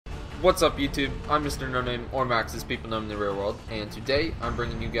What's up YouTube? I'm MrNoName, or Max as people know in the real world, and today I'm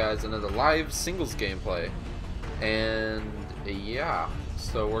bringing you guys another live singles gameplay. And yeah,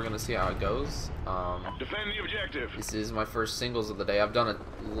 so we're gonna see how it goes. Defend the objective. This is my first singles of the day. I've done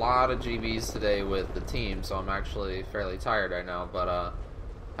a lot of GBs today with the team, so I'm actually fairly tired right now, but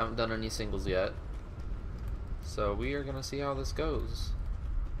haven't done any singles yet. So we are gonna see how this goes.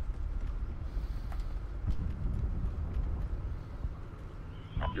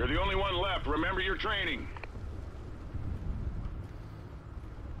 You're the only one left. Remember your training.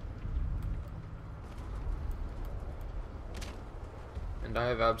 And I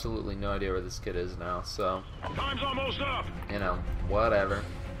have absolutely no idea where this kid is now, so Time's almost up. you know, whatever.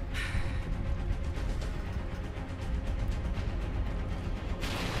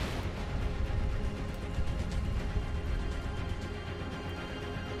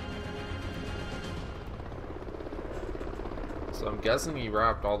 So I'm guessing he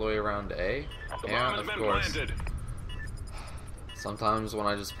wrapped all the way around to A. Yeah, of course. Planted. Sometimes when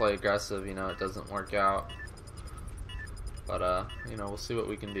I just play aggressive, you know, it doesn't work out. But you know, we'll see what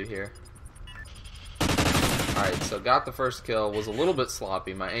we can do here. Alright, so got the first kill. Was a little bit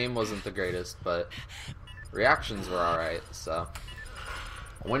sloppy. My aim wasn't the greatest, but reactions were alright, so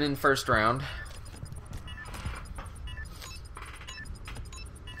went in first round.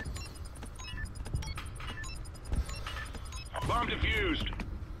 Bomb defused.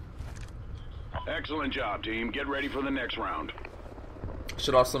 Excellent job, team. Get ready for the next round.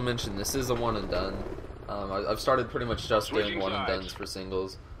 Should also mention this is a one and done. I've started pretty much just Switching doing one and sides. dones for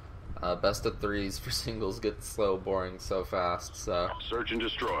singles. Best of threes for singles get slow, boring so fast. So Search and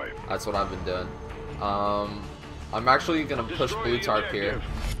destroy. that's what I've been doing. I'm actually gonna push Destroy blue the tarp here.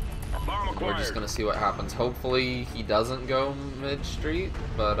 objective. Bomb We're acquired. just gonna see what happens. Hopefully he doesn't go mid street,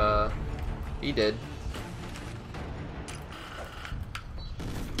 but he did.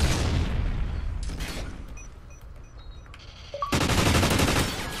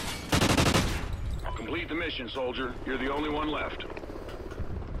 Complete the mission, soldier. You're the only one left.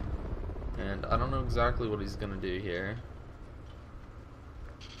 And I don't know exactly what he's gonna do here.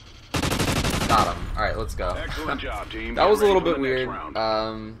 Got him. Alright, let's go. Excellent job, team. That Get was a ready little for bit the next weird.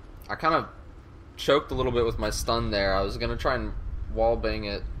 round. I kind of choked a little bit with my stun there. I was gonna try and wall bang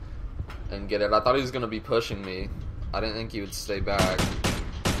it and get it. I thought he was gonna be pushing me. I didn't think he would stay back.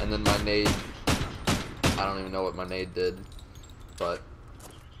 And then my nade, I don't even know what my nade did, but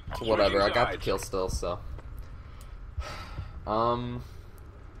whatever. I got the kill still, so.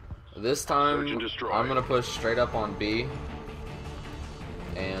 This time Search and destroy. I'm gonna push straight up on B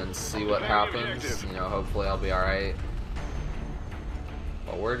and see what Defend the happens. objective. You know, hopefully I'll be alright.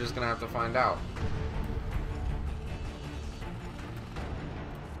 But we're just gonna have to find out.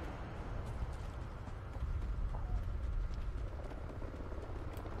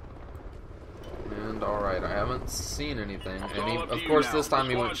 And alright, I haven't seen anything. And he, all up to of you course now. this time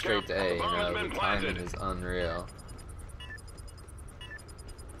he The went squad's straight to got- A. the You bomb's know, been the timing planted. is unreal.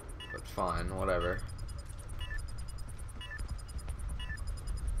 But fine, whatever.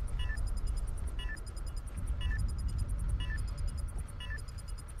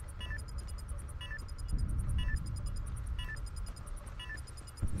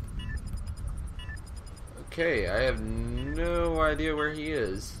 Okay, I have no idea where he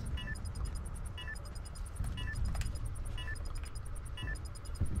is.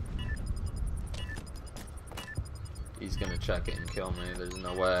 He's gonna check it and kill me. There's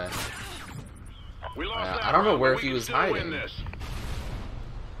no way. We lost that I don't know round, where but we he can was still win hiding. this.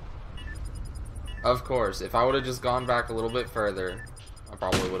 Of course, if I would have just gone back a little bit further, I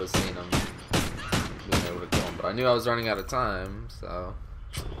probably would have seen him. Been able to kill him. But I knew I was running out of time, so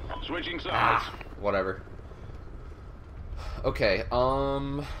Switching sides. whatever. Okay,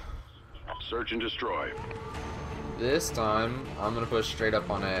 Search and destroy. this time I'm gonna push straight up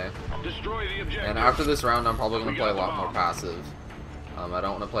on A. Destroy the objective. And after this round, I'm probably gonna We play a got the lot more bomb. passive. I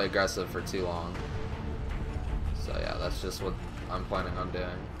don't want to play aggressive for too long. So yeah, that's just what I'm planning on doing.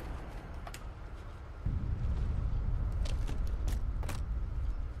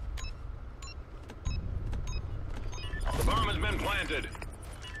 The bomb has been planted.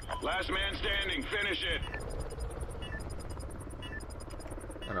 Last man standing. Finish it.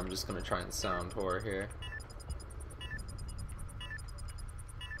 And I'm just gonna try and sound horror here.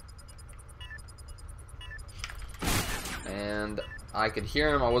 And I could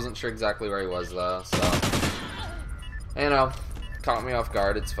hear him. I wasn't sure exactly where he was though, so you know, caught me off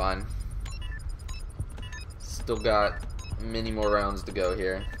guard. It's fine. Still got many more rounds to go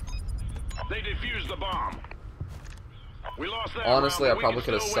here. They defused the bomb. We lost that Honestly, I round, but probably we could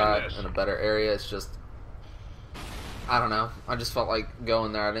can have still win sat this. in a better area. It's just I don't know. I just felt like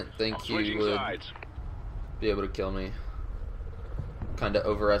going there. I didn't think he Switching would sides. be able to kill me. Kind of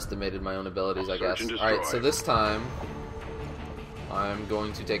overestimated my own abilities, I guess. Search and Alright, destroy. so this time I'm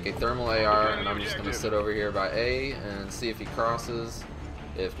going to take a thermal AR and I'm just going to sit over here by A and see if he crosses.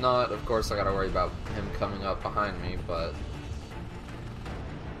 If not, of course I gotta worry about him coming up behind me, but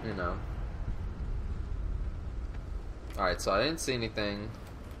you know. Alright, so I didn't see anything.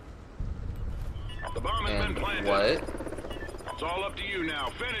 The bomb has And been planted. what? It's all up to you now.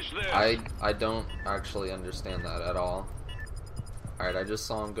 Finish this. I don't actually understand that at all. Alright, I just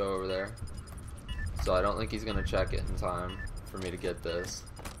saw him go over there. So I don't think he's gonna check it in time for me to get this.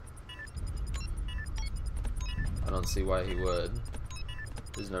 I don't see why he would.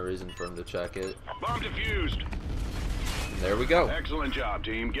 There's no reason for him to check it. Bomb defused. And there we go. Excellent job,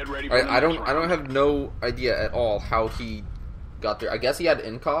 team. Get ready for Alright, the I next don't round. have no idea at all how he got there. I guess he had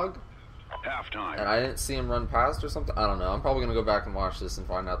incog Halftime. and I didn't see him run past or something. I don't know. I'm probably gonna go back and watch this and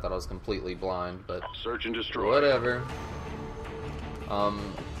find out that I was completely blind, but Search and destroy. whatever.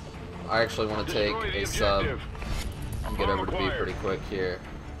 I actually want to take Destroy the a sub objective. and get Bomb over to B acquired. pretty quick here.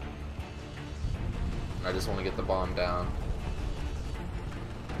 I just want to get the bomb down.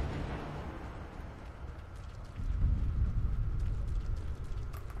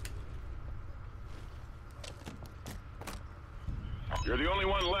 You're the only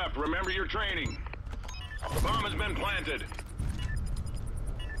one left. Remember your training. The bomb has been planted.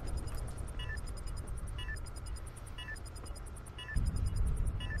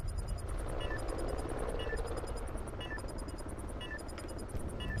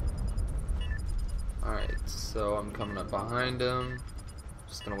 Alright, so I'm coming up behind him.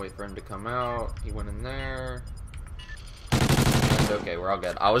 Just gonna wait for him to come out. He went in there. And okay, we're all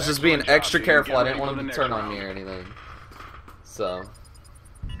good. I was just being Excellent job, extra team. careful. Get I didn't ready want for him the to turn next on me round. or anything. So,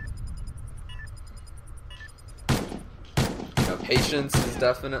 you know, patience is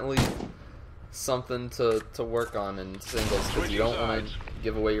definitely something to work on in singles because you don't want to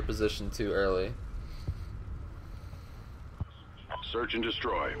give away your position too early. Search and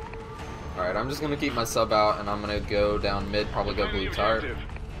destroy. Alright, I'm just gonna keep my sub out and I'm gonna go down mid, probably go Defend the blue tart.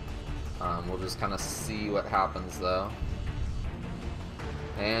 objective. We'll just kind of see what happens though.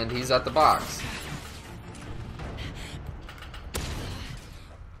 And he's at the box.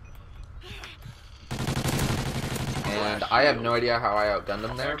 And I have no idea how I outgunned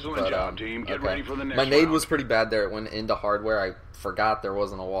him there, Excellent but job, team. Get okay. ready for the next My nade round. was pretty bad there. It went into hardware. I forgot there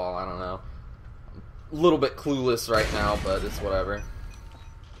wasn't a wall. I don't know. A little bit clueless right now, but it's whatever.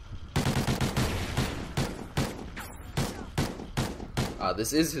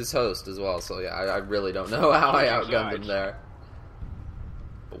 This is his host as well, so yeah, I really don't know how I outgunned him there.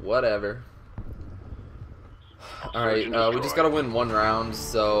 But whatever. Alright, we just gotta win one round,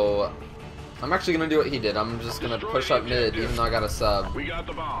 so I'm actually gonna do what he did. I'm just gonna push up mid, even though I got a sub. We got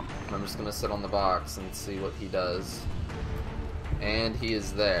the bomb. I'm just gonna sit on the box and see what he does. And he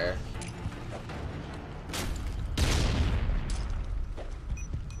is there.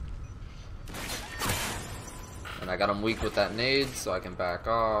 And I got him weak with that nade, so I can back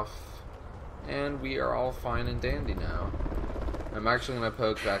off. And we are all fine and dandy now. I'm actually gonna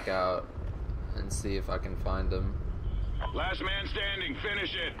poke back out and see if I can find him. Last man standing.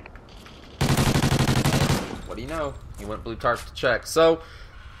 Finish it. What do you know? He went blue tarp to check. So,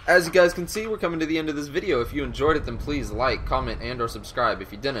 as you guys can see, we're coming to the end of this video. If you enjoyed it, then please like, comment, and or subscribe.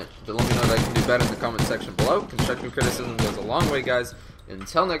 If you didn't, then let me know that I can do better in the comment section below. Constructive criticism goes a long way, guys.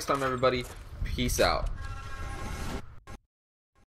 Until next time, everybody, peace out.